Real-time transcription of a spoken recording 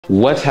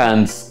Wet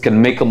hands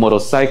can make a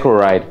motorcycle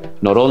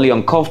ride not only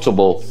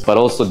uncomfortable but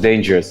also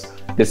dangerous.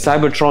 The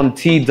Seibertron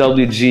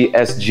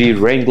T.W.G.S.G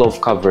rain glove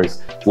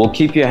covers will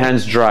keep your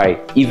hands dry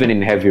even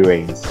in heavy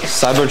rains.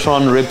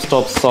 Seibertron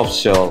Ripstop Soft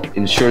Shell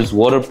ensures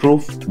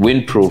waterproof,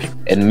 windproof,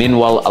 and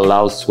meanwhile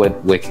allows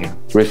sweat wicking.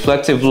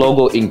 Reflective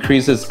logo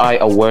increases eye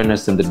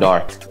awareness in the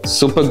dark.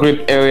 Super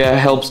grip area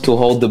helps to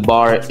hold the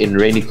bar in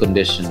rainy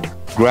conditions.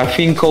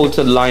 Graphene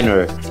coated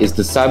liner is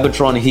the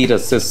Seibertron heat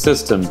assist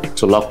system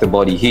to lock the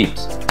body heat.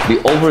 The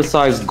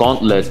oversized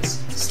gauntlets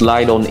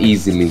slide on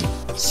easily.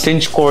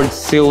 Cinch cord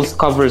seals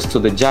covers to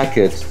the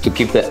jacket to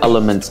keep the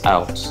elements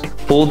out.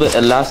 Pull the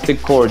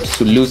elastic cord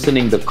to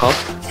loosening the cuff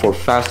for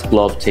fast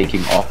glove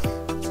taking off.